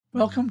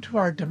Welcome to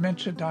our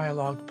Dementia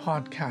Dialogue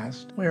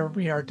podcast, where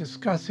we are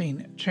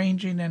discussing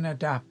changing and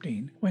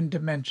adapting when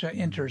dementia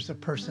enters a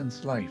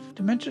person's life.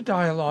 Dementia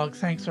Dialogue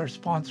thanks our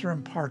sponsor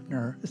and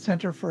partner, the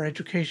Center for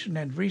Education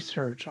and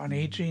Research on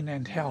Aging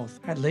and Health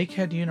at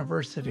Lakehead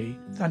University,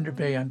 Thunder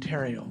Bay,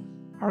 Ontario.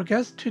 Our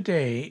guest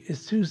today is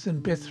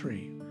Susan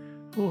Bithry,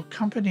 who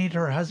accompanied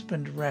her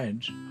husband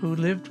Reg, who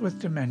lived with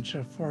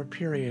dementia for a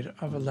period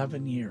of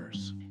 11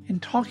 years. In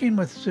talking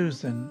with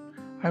Susan,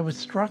 I was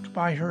struck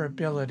by her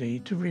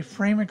ability to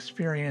reframe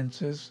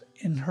experiences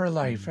in her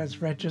life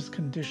as Reg's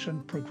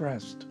condition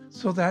progressed,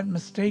 so that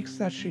mistakes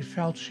that she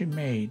felt she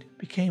made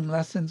became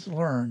lessons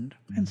learned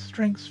and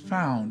strengths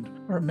found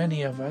where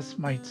many of us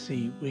might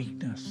see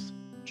weakness.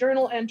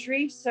 Journal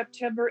entry,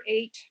 September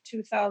 8,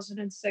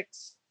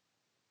 2006.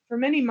 For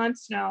many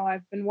months now,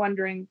 I've been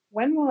wondering,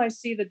 when will I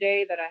see the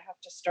day that I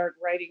have to start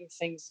writing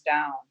things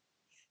down?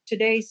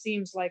 Today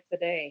seems like the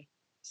day.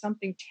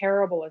 Something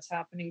terrible is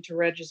happening to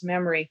Reg's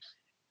memory,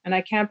 and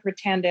I can't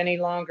pretend any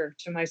longer,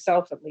 to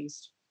myself at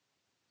least.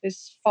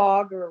 This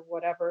fog or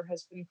whatever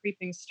has been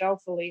creeping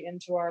stealthily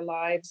into our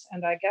lives,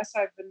 and I guess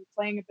I've been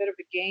playing a bit of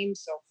a game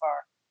so far.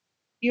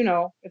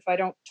 If I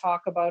don't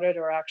talk about it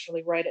or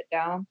actually write it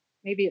down,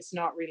 maybe it's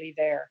not really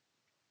there.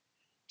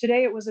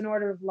 Today it was an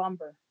order of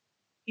lumber.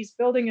 He's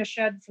building a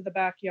shed for the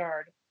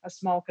backyard, a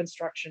small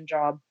construction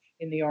job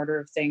in the order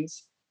of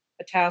things,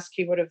 a task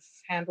he would have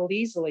handled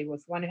easily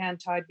with one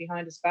hand tied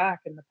behind his back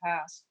in the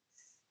past.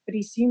 But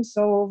he seems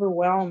so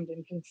overwhelmed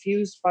and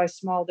confused by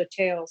small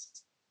details.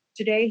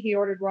 Today he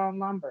ordered wrong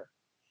lumber.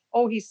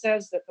 Oh, he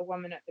says that the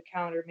woman at the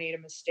counter made a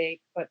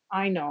mistake, but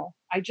I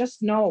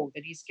just know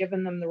that he's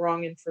given them the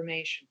wrong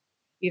information,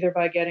 either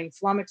by getting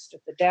flummoxed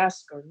at the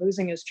desk or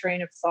losing his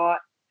train of thought.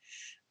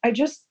 I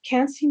just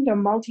can't seem to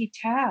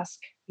multitask,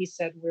 he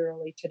said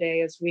wearily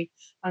today as we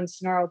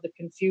unsnarled the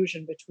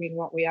confusion between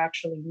what we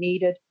actually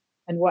needed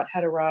and what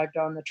had arrived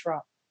on the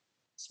truck.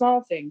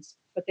 Small things,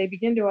 but they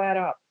begin to add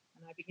up,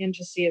 and I begin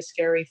to see a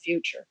scary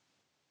future.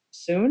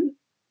 Soon?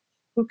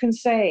 Who can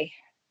say?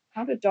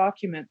 How to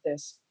document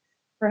this?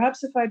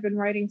 Perhaps if I'd been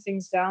writing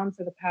things down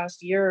for the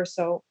past year or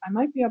so, I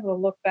might be able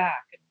to look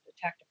back and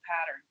detect a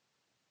pattern.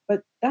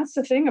 But that's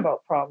the thing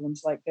about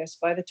problems like this.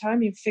 By the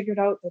time you've figured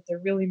out that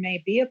there really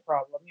may be a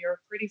problem, you're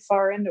pretty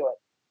far into it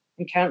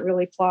and can't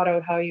really plot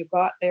out how you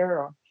got there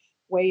or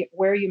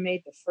where you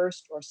made the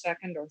first or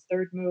second or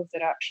third move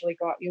that actually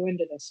got you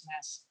into this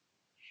mess.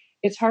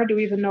 It's hard to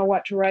even know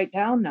what to write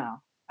down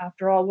now.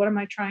 After all, what am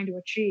I trying to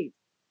achieve?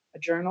 A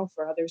journal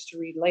for others to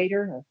read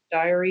later, a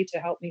diary to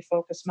help me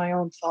focus my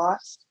own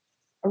thoughts,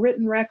 a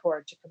written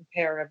record to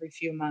compare every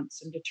few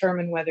months and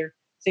determine whether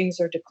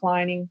things are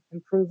declining,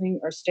 improving,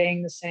 or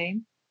staying the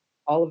same?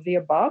 All of the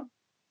above?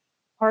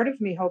 Part of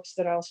me hopes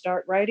that I'll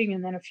start writing,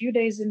 and then a few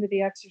days into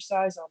the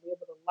exercise, I'll be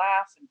able to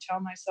laugh and tell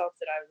myself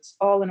that I was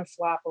all in a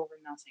flap over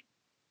nothing.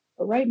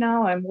 But right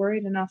now, I'm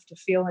worried enough to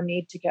feel a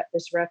need to get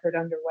this record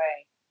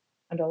underway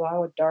and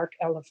allow a dark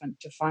elephant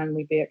to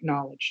finally be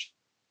acknowledged.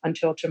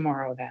 Until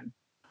tomorrow, then.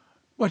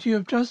 What you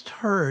have just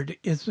heard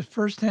is the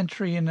first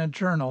entry in a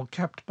journal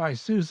kept by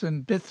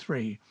Susan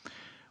Bithry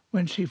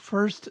when she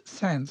first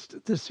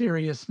sensed the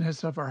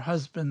seriousness of her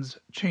husband's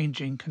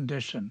changing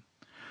condition.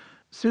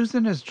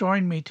 Susan has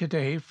joined me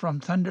today from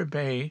Thunder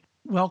Bay.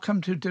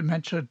 Welcome to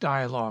Dementia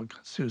Dialogue,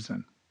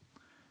 Susan.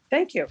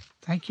 Thank you.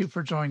 Thank you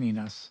for joining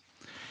us.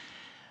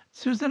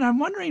 Susan, I'm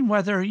wondering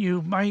whether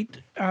you might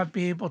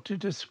be able to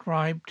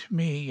describe to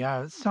me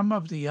some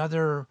of the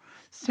other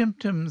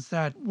symptoms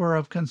that were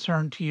of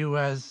concern to you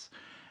as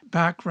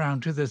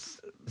background to this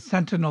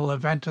sentinel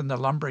event in the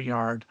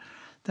lumberyard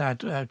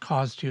that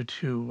caused you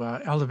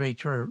to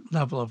elevate your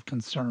level of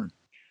concern.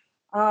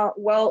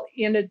 Well,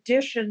 in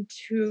addition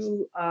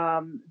to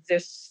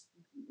this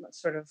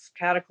sort of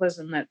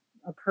cataclysm that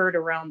occurred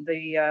around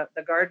the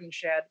garden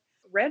shed,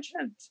 Reg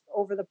had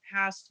over the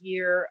past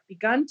year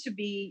begun to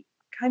be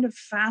kind of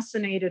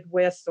fascinated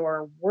with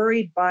or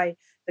worried by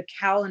the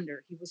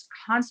calendar. He was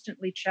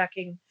constantly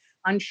checking,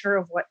 unsure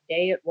of what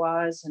day it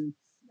was, and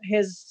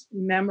his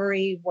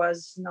memory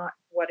was not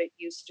what it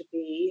used to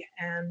be.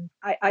 And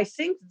I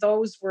think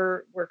those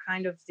were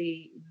kind of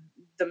the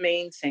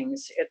main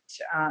things.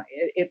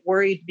 It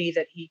worried me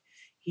that he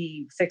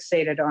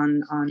fixated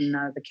on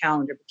the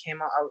calendar,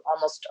 became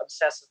almost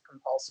obsessive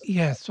compulsive.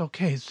 Yes,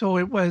 okay. So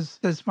it was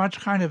as much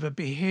kind of a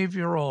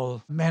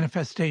behavioral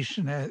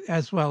manifestation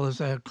as well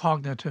as a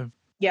cognitive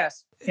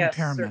Yes, yes,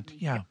 impairment.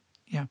 certainly. Yeah.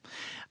 Yeah, yeah.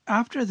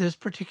 After this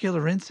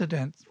particular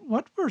incident,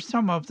 what were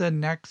some of the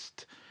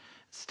next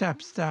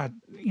steps that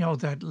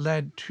that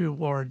led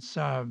towards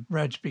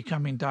Reg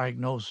becoming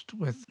diagnosed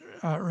with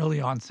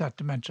early onset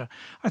dementia?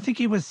 I think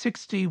he was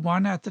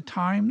 61 at the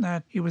time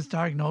that he was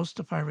diagnosed,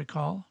 if I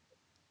recall.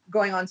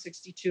 Going on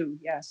 62.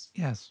 Yes,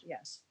 Yes.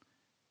 yes.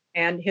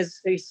 And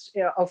his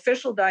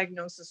official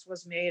diagnosis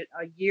was made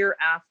a year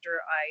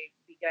after I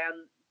began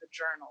the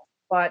journal.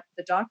 But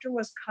the doctor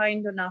was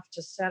kind enough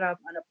to set up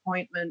an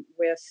appointment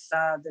with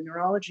the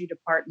neurology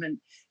department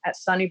at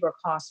Sunnybrook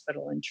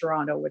Hospital in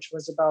Toronto, which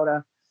was about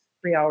a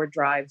 3-hour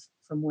drive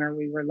from where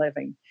we were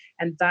living.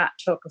 And that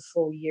took a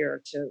full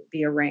year to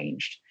be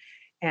arranged.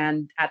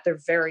 And at their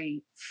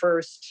very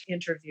first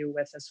interview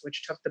with us,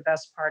 which took the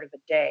best part of a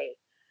day,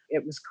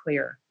 it was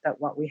clear that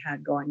what we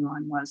had going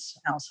on was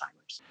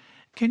Alzheimer's.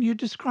 Can you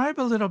describe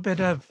a little bit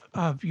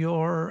of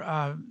your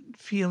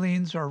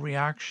feelings or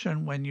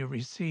reaction when you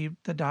received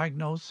the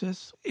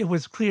diagnosis? It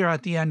was clear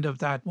at the end of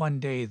that one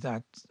day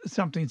that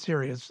something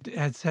serious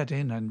had set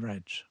in on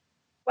Reg.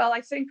 Well,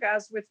 I think,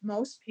 as with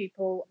most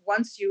people,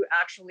 once you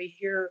actually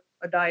hear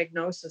a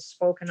diagnosis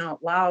spoken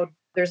out loud,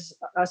 there's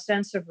a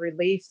sense of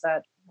relief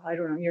that, I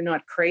don't know, you're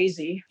not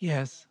crazy.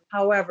 Yes,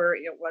 However,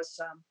 it was,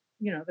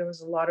 there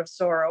was a lot of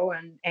sorrow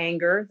and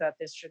anger that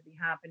this should be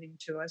happening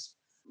to us.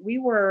 We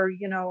were,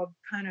 a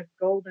kind of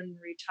golden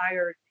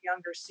retired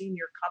younger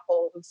senior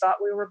couple who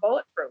thought we were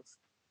bulletproof.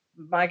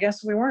 I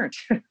guess we weren't.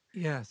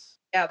 yes,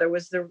 Yeah, there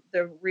was the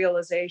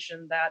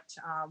realization that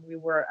we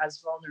were as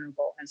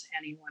vulnerable as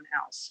anyone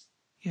else.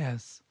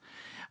 yes.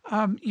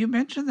 You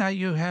mentioned that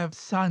you have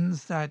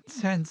sons that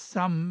sense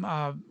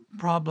some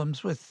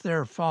problems with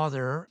their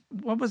father.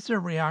 What was their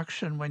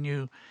reaction when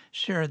you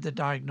shared the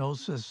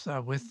diagnosis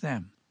with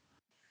them?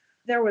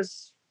 There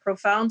was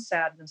profound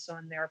sadness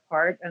on their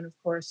part, and of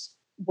course,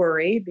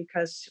 worry,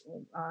 because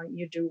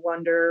you do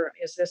wonder,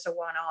 is this a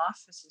one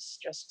off? Is this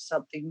just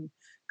something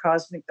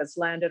cosmic that's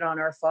landed on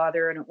our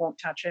father and it won't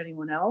touch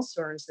anyone else?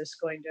 Or is this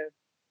going to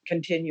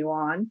continue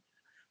on?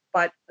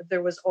 But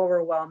there was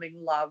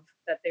overwhelming love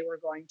that they were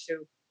going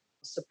to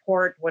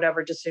support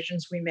whatever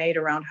decisions we made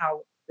around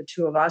how the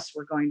two of us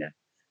were going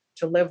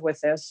to live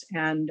with this.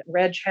 And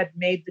Reg had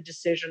made the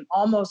decision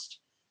almost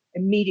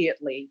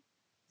immediately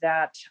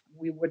that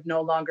we would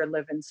no longer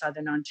live in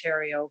Southern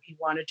Ontario. He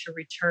wanted to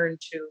return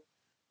to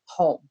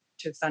home,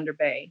 to Thunder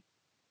Bay.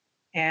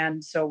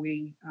 And so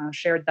we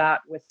shared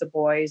that with the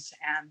boys,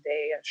 and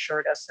they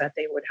assured us that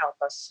they would help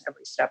us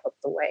every step of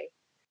the way.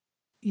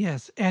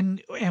 Yes,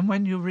 and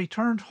when you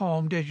returned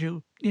home, did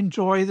you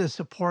enjoy the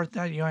support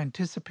that you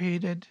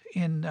anticipated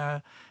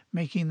in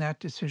making that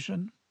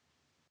decision?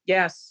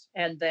 Yes,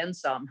 and then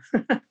some.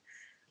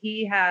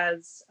 He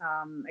has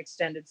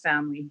extended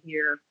family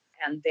here,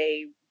 and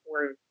they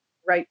were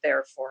right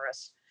there for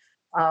us.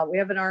 We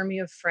have an army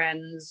of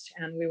friends,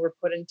 and we were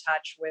put in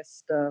touch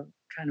with the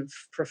kind of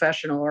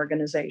professional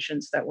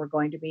organizations that were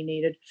going to be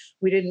needed.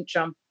 We didn't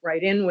jump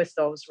right in with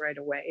those right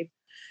away,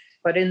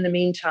 but in the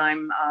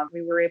meantime,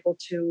 we were able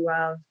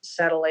to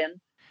settle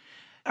in.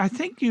 I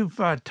think you've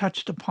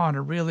touched upon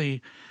a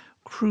really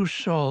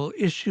crucial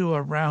issue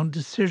around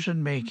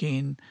decision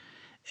making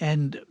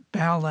and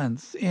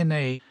balance in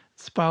a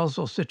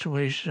spousal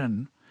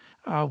situation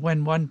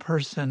when one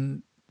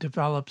person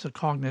develops a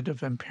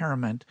cognitive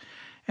impairment.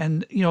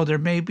 And, there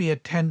may be a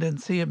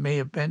tendency, it may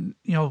have been,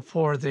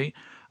 for the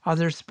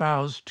other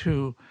spouse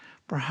to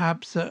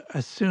perhaps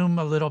assume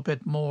a little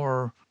bit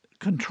more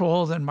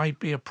control than might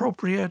be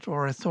appropriate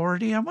or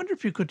authority. I wonder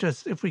if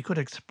we could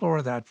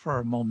explore that for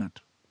a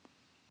moment.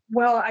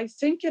 Well, I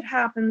think it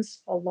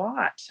happens a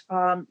lot,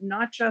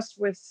 not just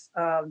with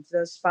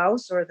the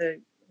spouse or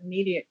the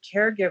immediate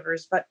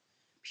caregivers, but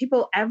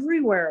people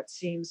everywhere, it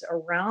seems,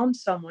 around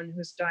someone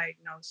who's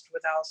diagnosed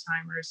with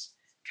Alzheimer's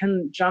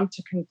can jump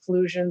to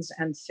conclusions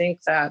and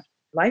think that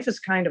life is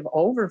kind of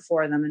over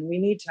for them and we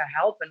need to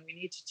help and we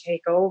need to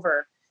take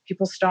over.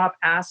 People stop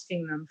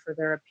asking them for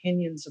their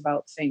opinions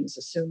about things,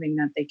 assuming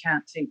that they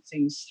can't think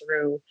things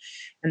through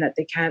and that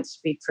they can't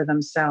speak for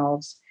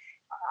themselves.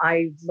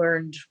 I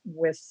learned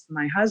with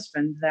my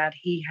husband that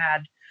he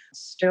had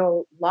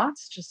still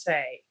lots to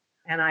say.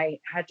 And I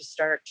had to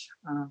start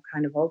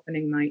kind of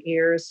opening my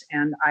ears.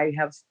 And I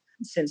have,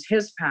 since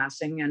his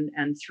passing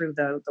and through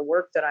the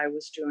work that I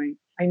was doing,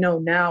 I know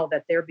now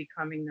that they're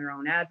becoming their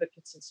own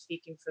advocates and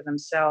speaking for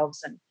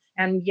themselves.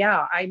 And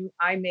yeah,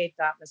 I made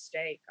that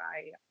mistake.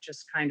 I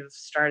just kind of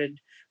started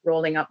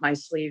rolling up my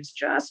sleeves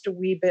just a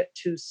wee bit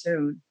too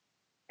soon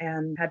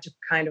and had to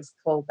kind of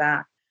pull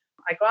back.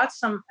 I got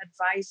some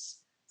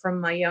advice from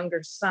my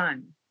younger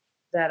son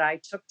that I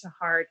took to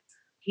heart.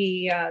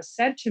 He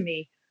said to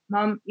me,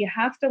 Mom, you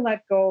have to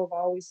let go of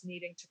always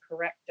needing to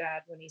correct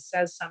Dad when he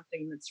says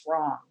something that's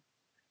wrong,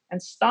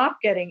 and stop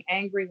getting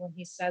angry when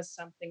he says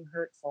something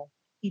hurtful.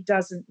 He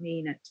doesn't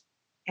mean it.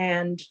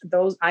 And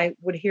those, I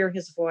would hear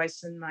his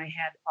voice in my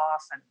head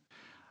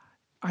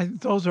often.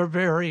 Those are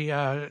very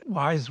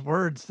wise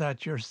words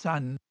that your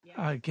son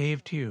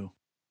gave to you.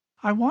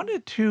 I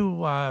wanted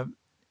to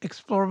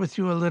explore with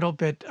you a little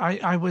bit.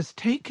 I was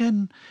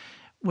taken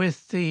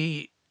with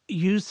the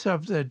use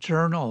of the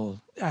journal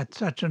at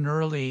such an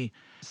early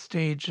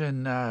stage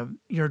in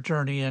your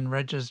journey and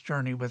Reg's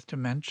journey with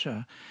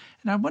dementia.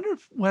 And I wonder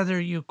whether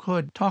you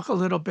could talk a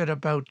little bit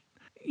about,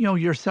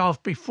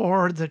 yourself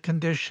before the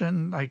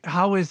condition. Like,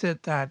 how is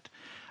it that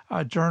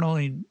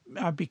journaling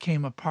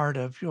became a part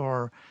of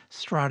your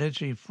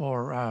strategy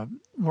for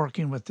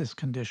working with this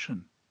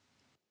condition?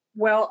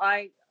 Well,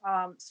 I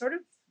sort of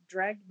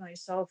dragged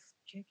myself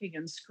kicking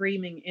and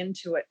screaming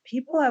into it.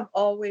 People have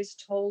always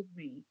told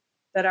me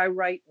that I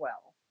write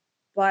well,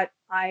 but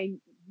I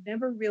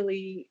never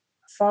really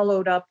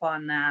followed up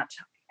on that.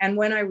 And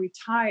when I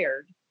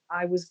retired,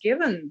 I was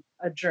given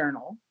a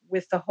journal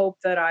with the hope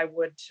that I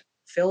would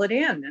fill it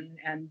in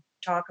and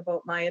talk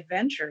about my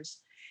adventures.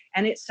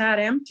 And it sat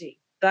empty.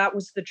 That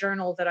was the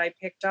journal that I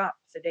picked up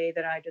the day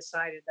that I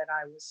decided that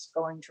I was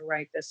going to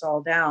write this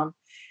all down.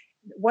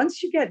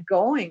 Once you get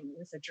going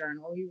with a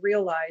journal, you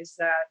realize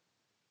that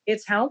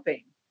it's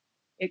helping.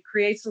 It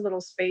creates a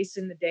little space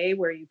in the day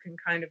where you can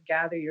kind of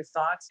gather your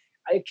thoughts.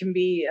 It can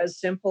be as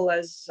simple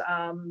as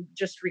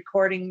just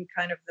recording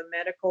kind of the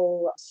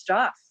medical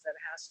stuff that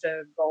has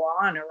to go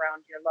on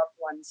around your loved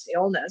one's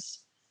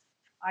illness.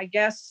 I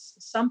guess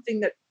something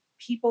that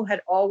people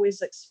had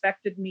always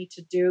expected me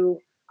to do,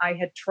 I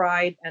had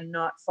tried and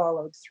not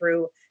followed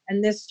through.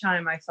 And this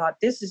time I thought,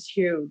 this is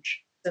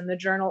huge. And the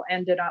journal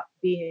ended up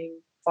being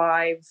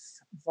 5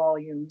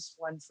 volumes,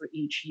 one for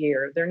each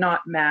year. They're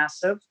not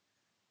massive,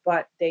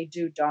 but they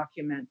do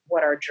document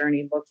what our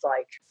journey looked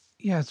like.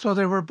 Yeah, so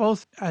they were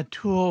both a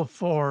tool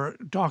for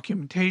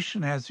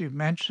documentation, as you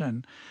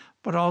mentioned,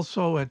 but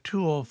also a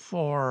tool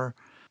for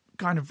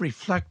kind of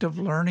reflective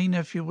learning,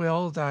 if you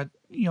will, that,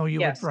 you would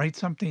Yes. write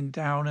something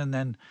down and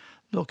then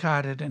look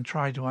at it and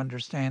try to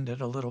understand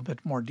it a little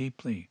bit more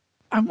deeply.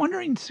 I'm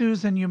wondering,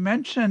 Susan, you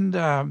mentioned,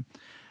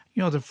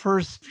 the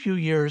first few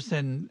years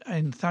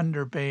in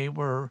Thunder Bay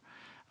were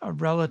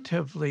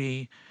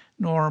relatively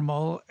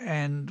normal.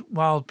 And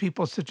while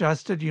people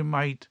suggested you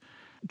might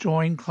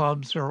join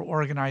clubs or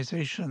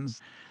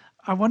organizations,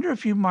 I wonder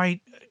if you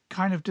might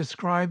kind of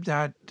describe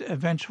that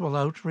eventual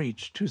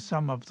outreach to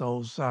some of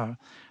those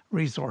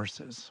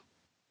resources.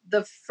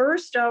 The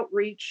first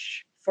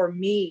outreach for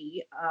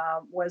me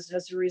was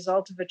as a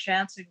result of a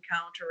chance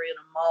encounter in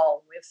a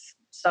mall with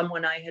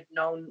someone I had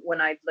known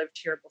when I'd lived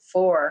here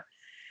before.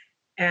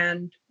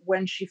 And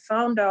when she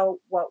found out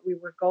what we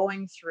were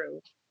going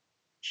through,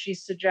 she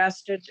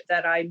suggested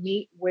that I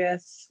meet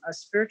with a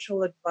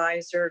spiritual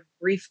advisor,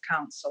 grief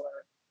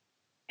counselor.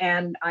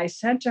 And I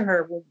said to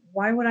her, well,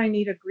 why would I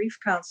need a grief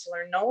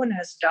counselor? No one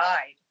has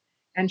died.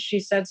 And she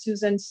said,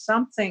 Susan,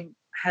 something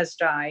has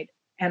died.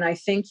 And I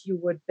think you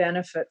would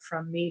benefit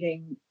from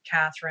meeting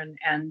Catherine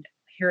and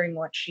hearing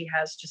what she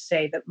has to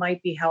say that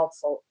might be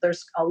helpful.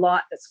 There's a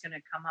lot that's going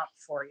to come up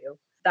for you.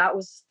 That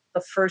was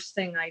the first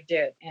thing I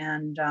did.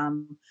 And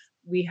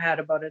we had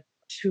about a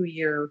 2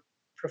 year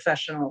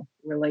professional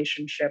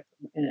relationship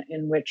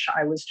in which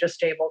I was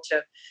just able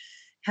to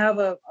have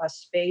a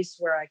space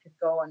where I could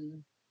go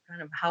and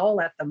kind of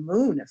howl at the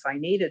moon if I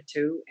needed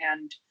to.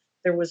 And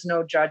there was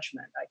no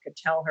judgment. I could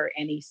tell her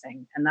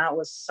anything. And that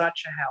was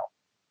such a help.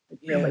 It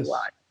really Yes.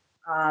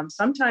 was.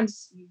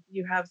 Sometimes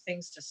you have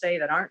things to say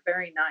that aren't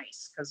very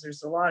nice because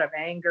there's a lot of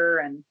anger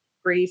and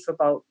grief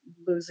about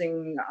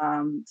losing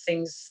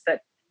things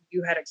that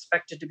you had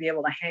expected to be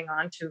able to hang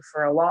on to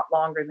for a lot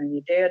longer than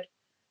you did.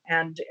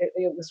 And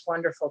it was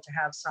wonderful to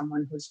have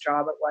someone whose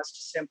job it was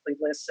to simply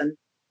listen.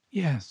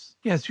 Yes.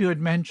 Yes, you had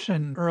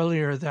mentioned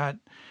earlier that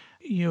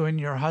you and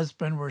your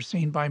husband were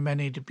seen by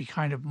many to be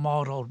kind of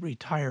model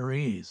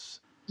retirees.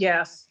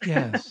 Yes.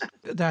 Yes,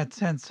 that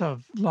sense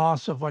of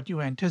loss of what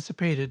you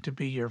anticipated to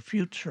be your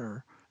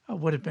future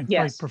would have been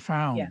quite Yes.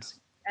 profound. Yes.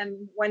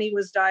 And when he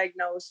was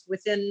diagnosed,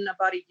 within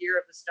about a year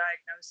of his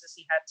diagnosis,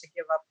 he had to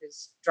give up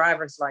his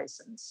driver's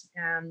license.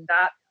 And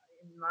that,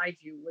 in my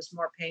view, was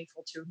more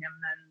painful to him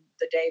than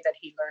the day that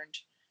he learned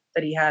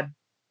that he had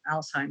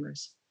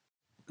Alzheimer's.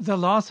 The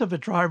loss of a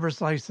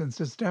driver's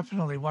license is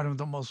definitely one of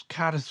the most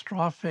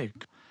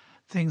catastrophic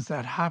things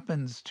that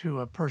happens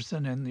to a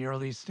person in the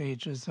early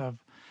stages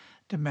of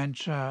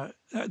dementia.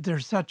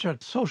 There's such a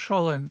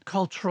social and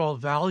cultural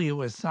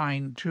value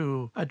assigned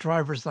to a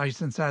driver's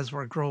license as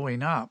we're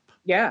growing up.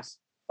 Yes.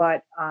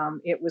 But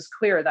it was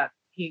clear that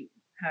he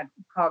had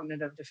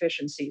cognitive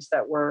deficiencies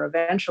that were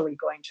eventually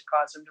going to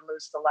cause him to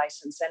lose the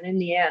license. And in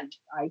the end,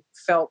 I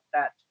felt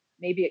that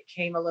maybe it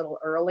came a little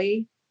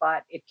early,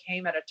 but it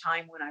came at a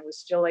time when I was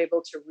still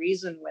able to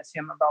reason with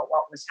him about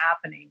what was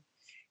happening.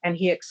 And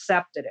he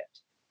accepted it.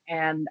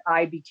 And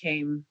I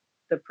became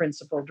the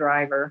principal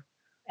driver.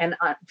 And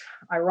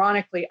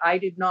ironically, I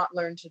did not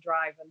learn to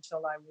drive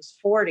until I was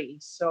 40.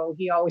 So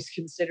he always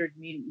considered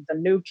me the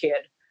new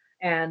kid.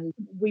 And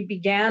we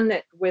began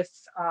it with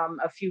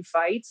a few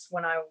fights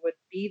when I would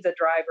be the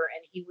driver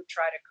and he would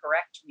try to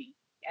correct me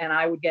and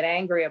I would get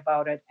angry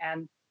about it.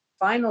 And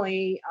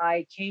finally,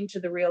 I came to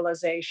the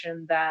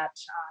realization that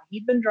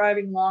he'd been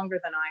driving longer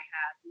than I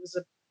had. He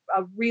was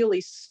a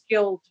really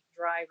skilled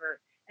driver,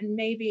 and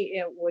maybe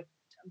it would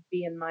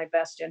be in my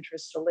best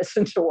interest to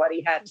listen to what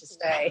he had to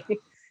say.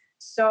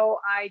 So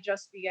I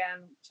just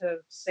began to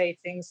say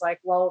things like,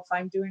 well, if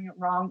I'm doing it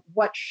wrong,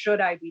 what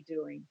should I be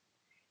doing?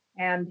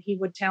 And he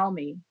would tell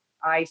me.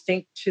 I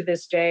think to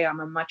this day,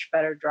 I'm a much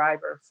better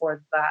driver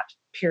for that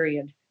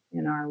period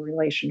in our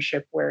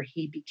relationship where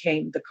he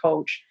became the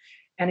coach.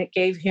 And it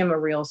gave him a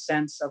real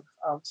sense of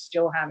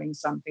still having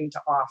something to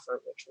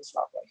offer, which was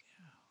lovely.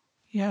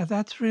 Yeah,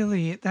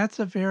 that's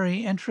a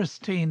very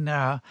interesting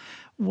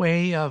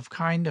way of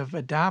kind of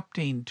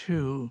adapting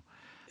to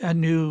a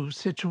new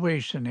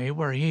situation,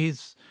 where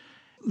he's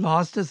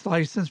lost his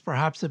license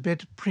perhaps a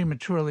bit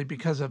prematurely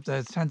because of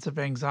the sense of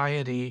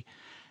anxiety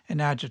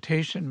and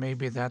agitation,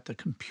 maybe that the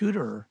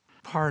computer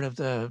part of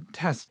the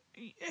test,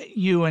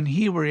 you and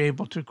he were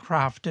able to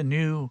craft a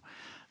new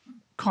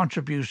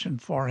contribution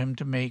for him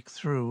to make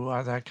through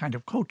that kind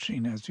of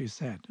coaching, as you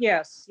said.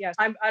 Yes, yes.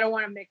 I don't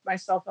want to make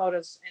myself out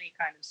as any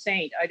kind of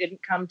saint. I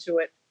didn't come to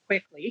it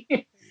quickly,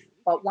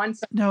 but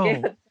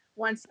No,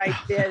 once I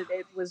did,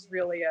 it was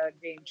really a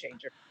game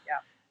changer. Yeah.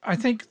 I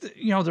think,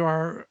 there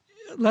are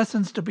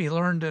lessons to be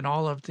learned in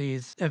all of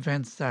these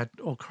events that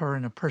occur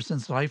in a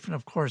person's life. And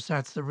of course,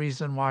 that's the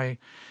reason why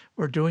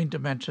we're doing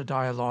Dementia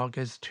Dialogue,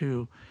 is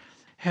to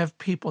have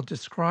people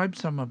describe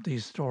some of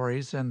these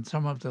stories and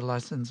some of the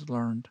lessons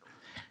learned.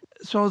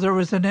 So there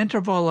was an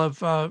interval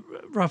of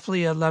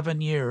roughly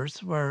 11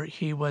 years where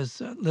he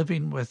was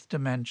living with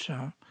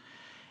dementia.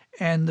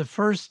 And the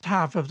first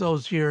half of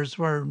those years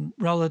were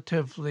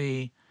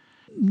relatively,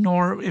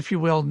 if you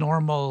will,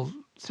 normal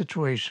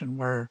situation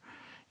where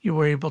you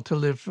were able to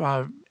live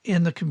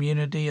in the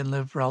community and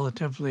live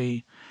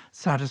relatively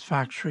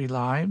satisfactory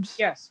lives.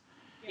 Yes.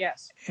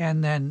 Yes.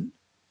 And then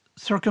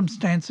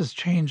circumstances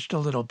changed a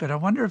little bit. I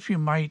wonder if you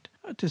might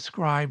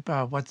describe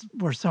what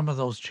were some of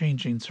those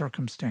changing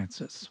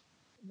circumstances.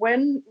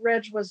 When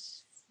Reg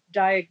was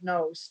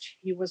diagnosed,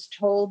 he was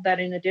told that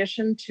in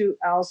addition to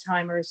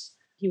Alzheimer's,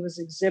 he was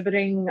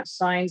exhibiting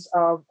signs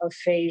of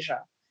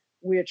aphasia,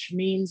 which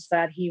means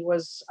that he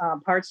was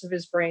parts of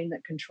his brain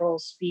that control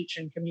speech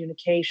and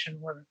communication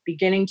were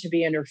beginning to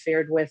be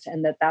interfered with,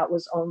 and that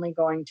was only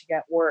going to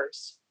get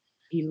worse.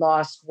 He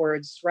lost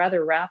words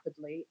rather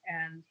rapidly,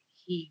 and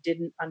he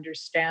didn't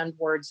understand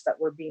words that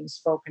were being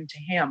spoken to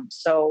him.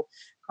 So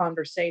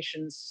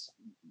conversations,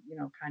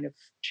 kind of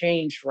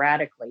changed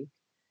radically.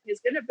 His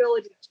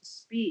inability to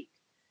speak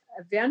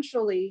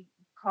eventually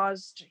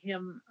caused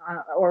him,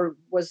 or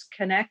was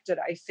connected,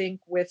 I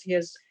think, with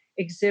his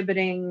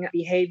exhibiting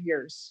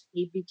behaviors.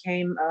 He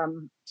became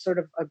sort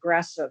of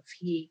aggressive.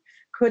 He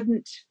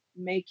couldn't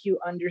make you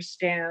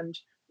understand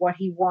what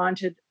he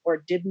wanted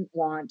or didn't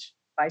want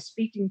by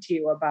speaking to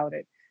you about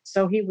it.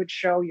 So he would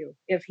show you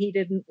if he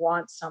didn't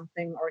want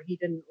something or he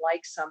didn't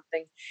like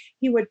something,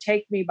 he would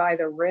take me by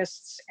the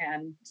wrists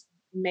and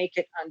make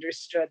it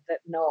understood that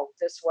no,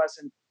 this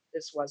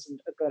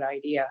wasn't a good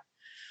idea.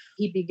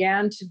 He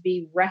began to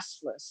be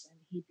restless and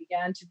he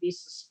began to be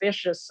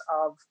suspicious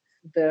of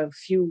the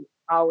few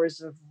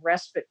hours of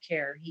respite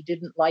care. He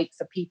didn't like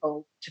the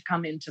people to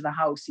come into the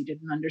house. He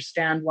didn't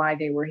understand why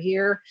they were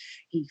here.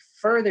 He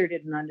further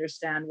didn't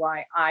understand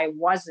why I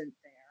wasn't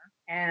there.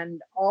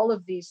 And all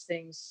of these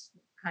things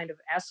kind of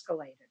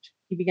escalated.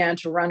 He began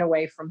to run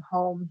away from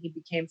home. He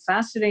became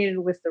fascinated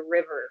with the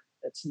river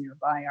that's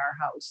nearby our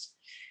house.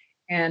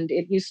 And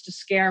it used to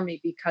scare me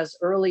because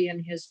early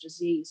in his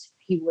disease,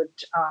 he would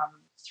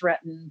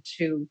threaten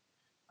to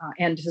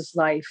end his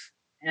life.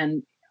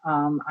 And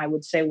I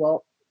would say,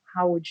 well,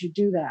 how would you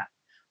do that?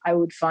 I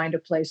would find a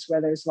place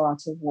where there's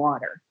lots of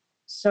water.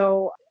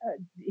 So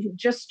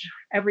just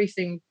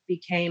everything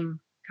became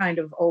kind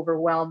of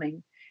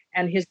overwhelming.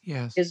 And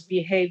Yes. his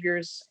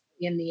behaviors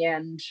in the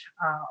end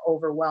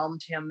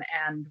overwhelmed him.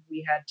 And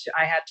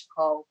I had to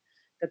call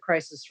the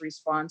crisis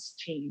response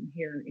team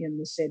here in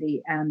the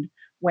city. And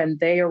when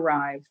they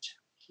arrived,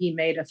 he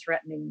made a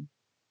threatening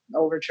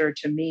overture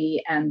to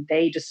me, and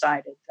they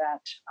decided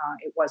that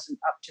it wasn't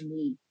up to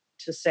me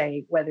to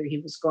say whether he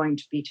was going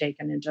to be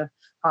taken into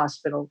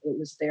hospital. It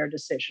was their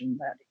decision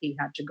that he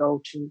had to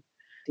go to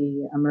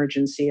the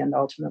emergency and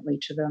ultimately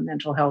to the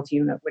mental health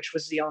unit, which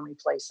was the only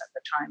place at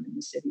the time in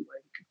the city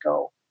where he could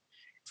go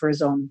for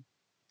his own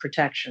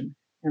protection.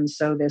 And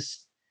so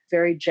this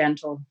very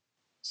gentle,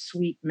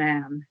 sweet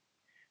man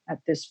at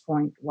this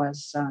point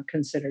was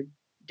considered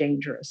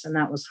dangerous, and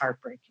that was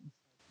heartbreaking.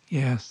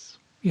 Yes.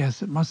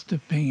 Yes, it must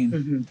have been.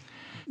 Mm-hmm.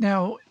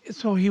 Now,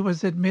 so he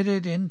was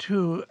admitted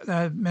into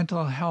a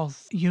mental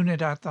health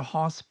unit at the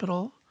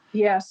hospital.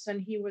 Yes,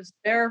 and he was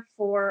there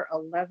for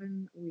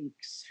 11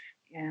 weeks,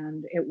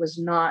 and it was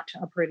not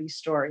a pretty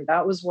story.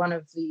 That was one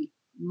of the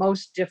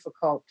most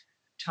difficult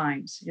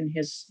times in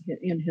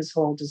his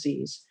whole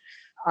disease.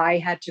 I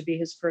had to be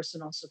his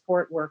personal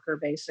support worker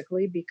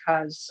basically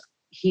because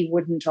he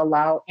wouldn't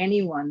allow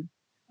anyone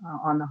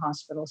on the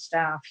hospital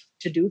staff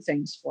to do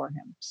things for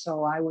him.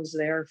 So I was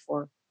there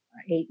for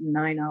 8 and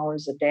 9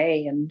 hours a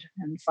day, and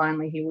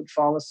finally he would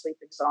fall asleep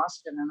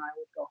exhausted, and I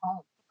would go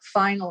home.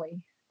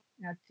 Finally,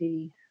 at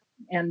the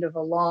end of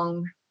a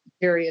long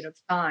period of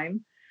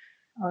time,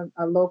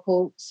 a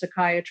local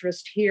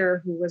psychiatrist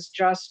here who was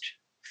just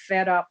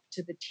fed up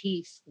to the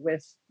teeth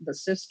with the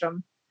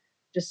system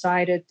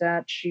decided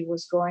that she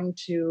was going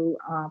to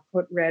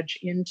put Reg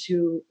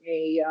into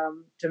a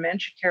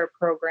dementia care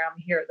program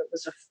here that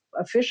was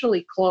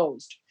officially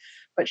closed,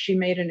 but she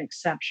made an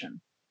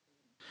exception.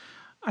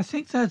 I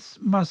think that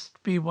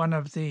must be one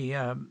of the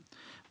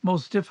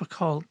most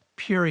difficult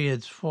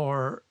periods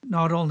for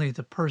not only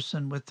the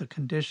person with the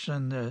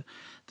condition,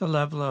 the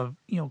level of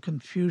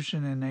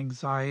confusion and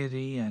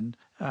anxiety and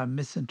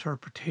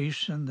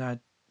misinterpretation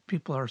that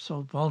people are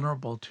so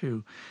vulnerable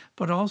to,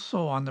 but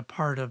also on the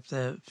part of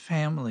the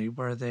family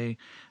where they,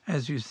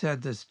 as you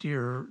said, this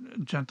dear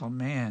gentle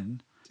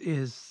man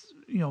is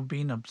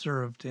being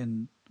observed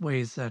in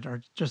ways that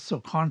are just so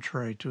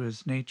contrary to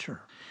his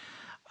nature.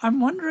 I'm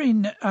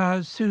wondering,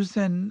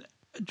 Susan,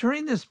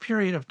 during this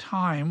period of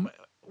time,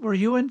 were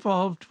you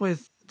involved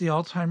with the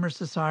Alzheimer's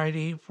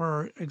Society,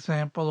 for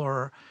example,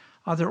 or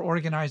other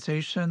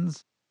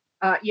organizations?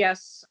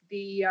 Yes,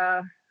 the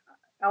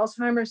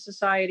Alzheimer's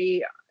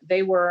Society,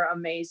 they were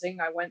amazing.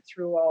 I went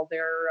through all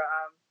their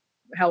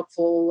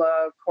helpful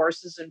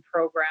courses and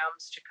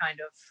programs to kind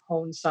of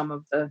hone some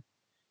of the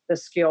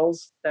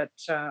skills that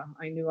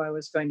I knew I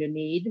was going to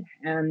need.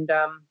 And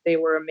they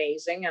were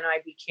amazing. And I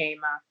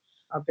became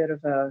a bit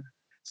of a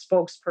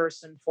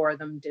spokesperson for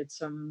them, did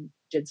some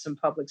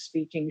public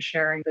speaking,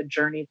 sharing the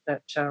journey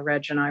that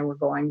Reg and I were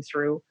going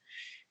through.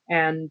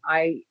 And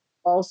I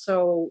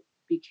also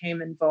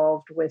became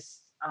involved with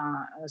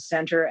a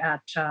center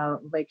at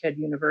Lakehead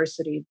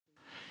University.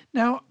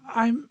 Now,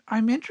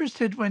 I'm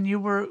interested when you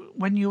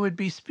would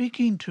be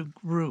speaking to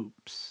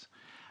groups.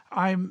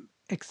 I'm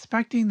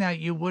expecting that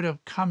you would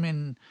have come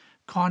in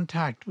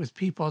contact with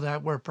people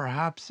that were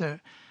perhaps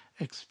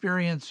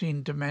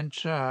experiencing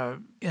dementia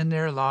in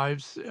their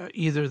lives,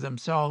 either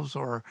themselves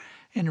or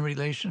in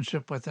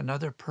relationship with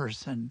another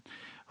person,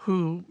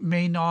 who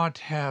may not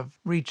have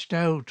reached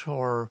out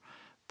or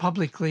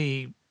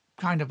publicly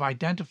kind of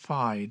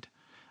identified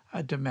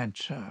a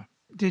dementia.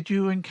 Did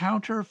you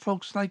encounter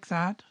folks like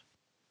that?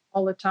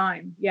 All the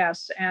time,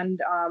 yes.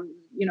 And,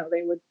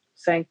 they would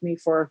thank me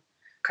for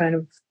kind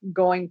of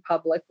going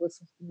public with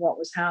what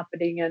was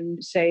happening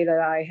and say that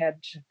I had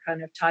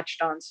kind of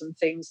touched on some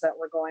things that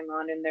were going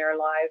on in their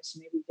lives,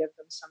 maybe give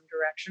them some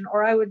direction.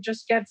 Or I would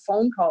just get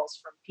phone calls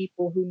from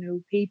people who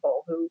knew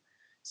people who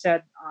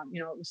said,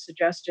 it was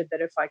suggested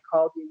that if I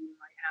called you, you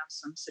might have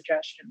some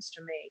suggestions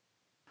to make.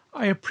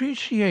 I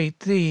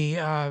appreciate the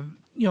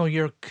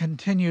your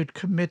continued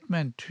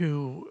commitment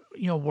to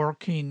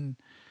working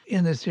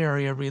in this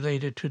area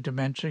related to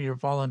dementia, your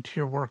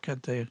volunteer work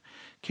at the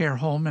care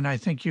home, and I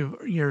think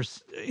you're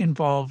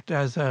involved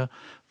as a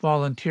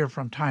volunteer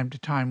from time to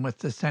time with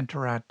the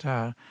center at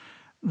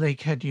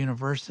Lakehead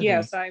University.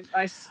 Yes, I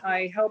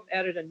help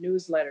edit a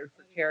newsletter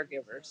for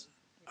caregivers.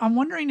 I'm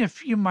wondering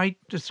if you might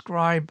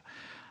describe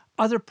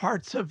other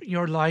parts of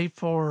your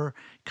life, or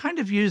kind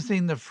of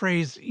using the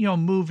phrase,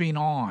 moving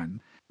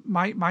on.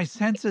 My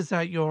sense is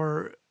that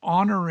you're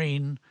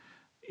honoring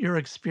your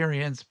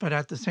experience, but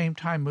at the same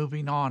time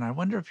moving on. I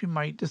wonder if you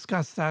might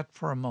discuss that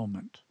for a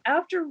moment.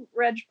 After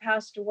Reg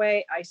passed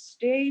away, I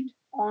stayed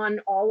on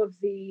all of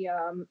the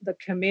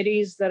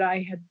committees that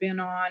I had been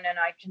on, and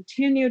I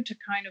continued to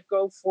kind of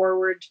go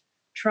forward,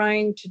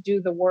 trying to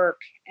do the work.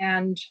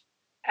 And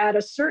at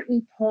a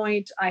certain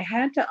point, I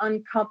had to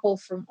uncouple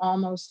from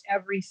almost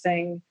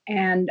everything,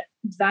 and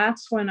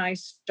that's when I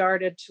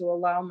started to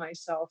allow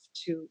myself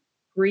to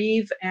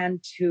grieve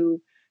and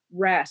to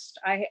rest.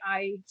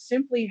 I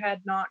simply had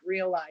not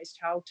realized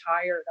how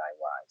tired I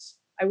was.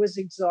 I was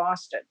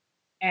exhausted.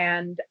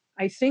 And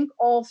I think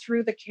all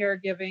through the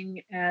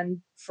caregiving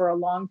and for a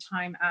long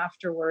time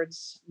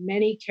afterwards,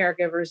 many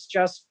caregivers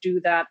just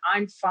do that.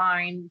 I'm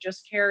fine,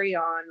 just carry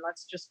on.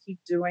 Let's just keep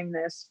doing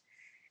this.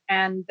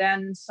 And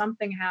then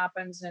something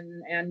happens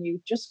and you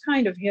just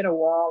kind of hit a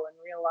wall and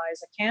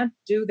realize I can't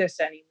do this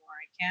anymore.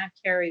 I can't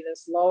carry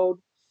this load.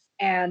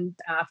 And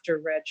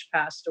after Reg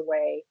passed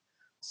away,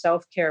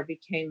 self-care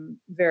became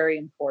very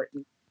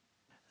important.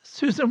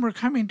 Susan, we're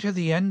coming to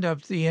the end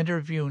of the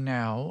interview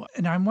now,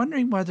 and I'm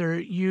wondering whether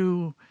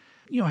you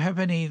have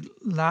any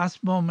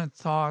last moment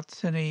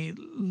thoughts, any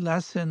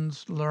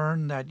lessons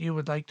learned that you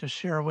would like to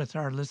share with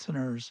our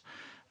listeners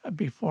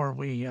before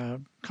we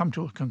come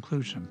to a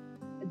conclusion.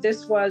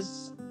 This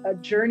was a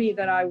journey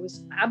that I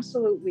was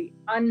absolutely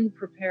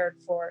unprepared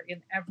for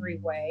in every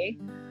way.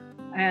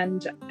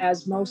 And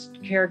as most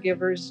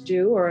caregivers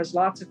do, or as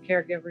lots of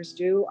caregivers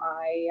do,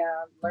 I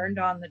learned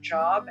on the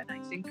job, and I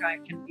think I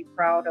can be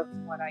proud of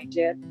what I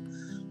did.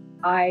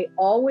 I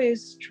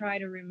always try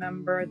to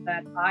remember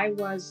that I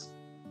was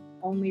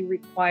only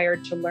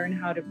required to learn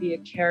how to be a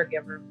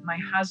caregiver. My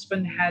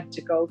husband had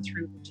to go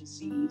through the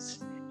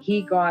disease.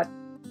 He got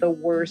the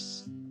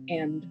worst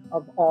end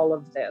of all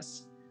of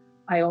this.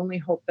 I only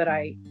hope that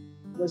I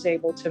was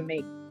able to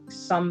make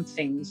some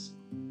things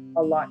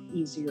a lot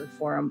easier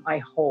for him. I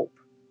hope.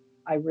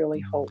 I really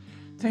hope.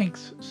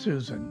 Thanks,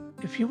 Susan.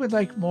 If you would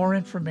like more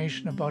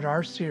information about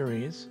our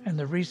series and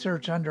the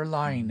research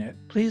underlying it,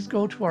 please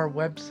go to our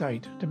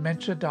website,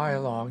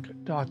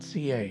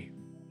 dementiadialogue.ca.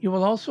 You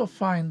will also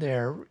find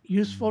there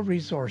useful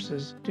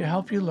resources to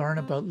help you learn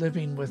about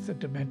living with the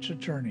dementia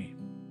journey.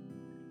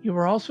 You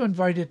are also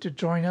invited to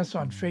join us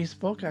on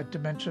Facebook at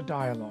Dementia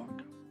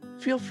Dialogue.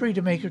 Feel free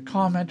to make a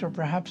comment or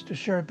perhaps to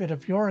share a bit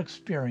of your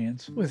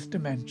experience with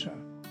dementia.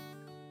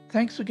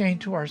 Thanks again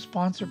to our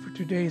sponsor for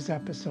today's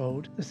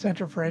episode, the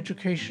Centre for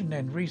Education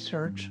and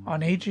Research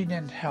on Aging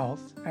and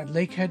Health at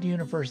Lakehead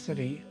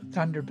University,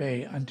 Thunder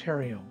Bay,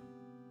 Ontario.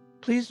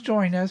 Please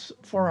join us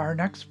for our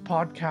next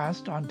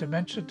podcast on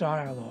Dementia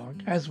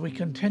Dialogue as we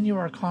continue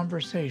our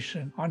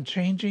conversation on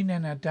changing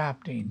and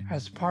adapting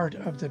as part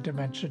of the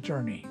dementia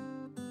journey.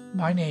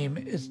 My name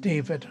is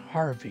David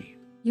Harvey.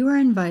 You are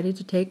invited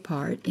to take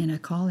part in a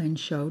call-in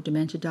show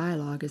Dementia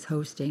Dialogue is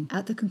hosting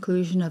at the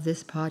conclusion of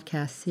this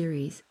podcast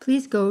series.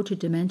 Please go to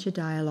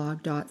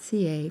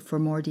dementiadialogue.ca for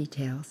more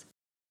details.